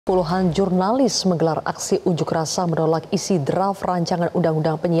Puluhan jurnalis menggelar aksi unjuk rasa menolak isi draft rancangan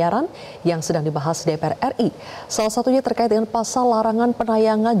Undang-Undang Penyiaran yang sedang dibahas DPR RI. Salah satunya terkait dengan pasal larangan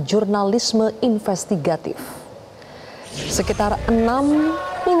penayangan jurnalisme investigatif. Sekitar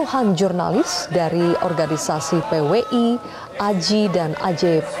 60-an jurnalis dari organisasi PWI, AJI, dan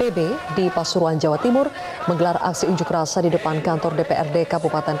AJPB di Pasuruan, Jawa Timur menggelar aksi unjuk rasa di depan kantor DPRD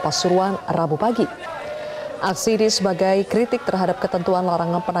Kabupaten Pasuruan Rabu pagi. Aksi ini sebagai kritik terhadap ketentuan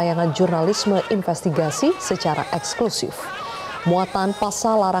larangan penayangan jurnalisme investigasi secara eksklusif. Muatan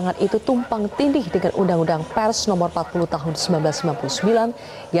pasal larangan itu tumpang tindih dengan Undang-Undang Pers Nomor 40 Tahun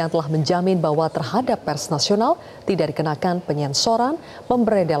 1999 yang telah menjamin bahwa terhadap pers nasional tidak dikenakan penyensoran,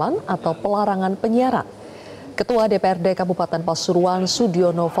 pemberedelan, atau pelarangan penyiaran. Ketua DPRD Kabupaten Pasuruan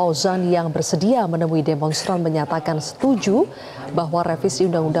Sudiono Fauzan yang bersedia menemui demonstran menyatakan setuju bahwa revisi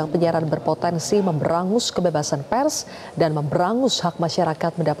Undang-Undang Penyiaran berpotensi memberangus kebebasan pers dan memberangus hak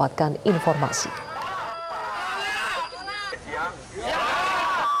masyarakat mendapatkan informasi.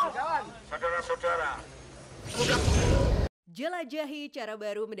 Jelajahi cara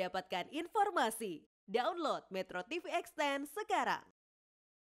baru mendapatkan informasi. Download MetroTV Extend sekarang.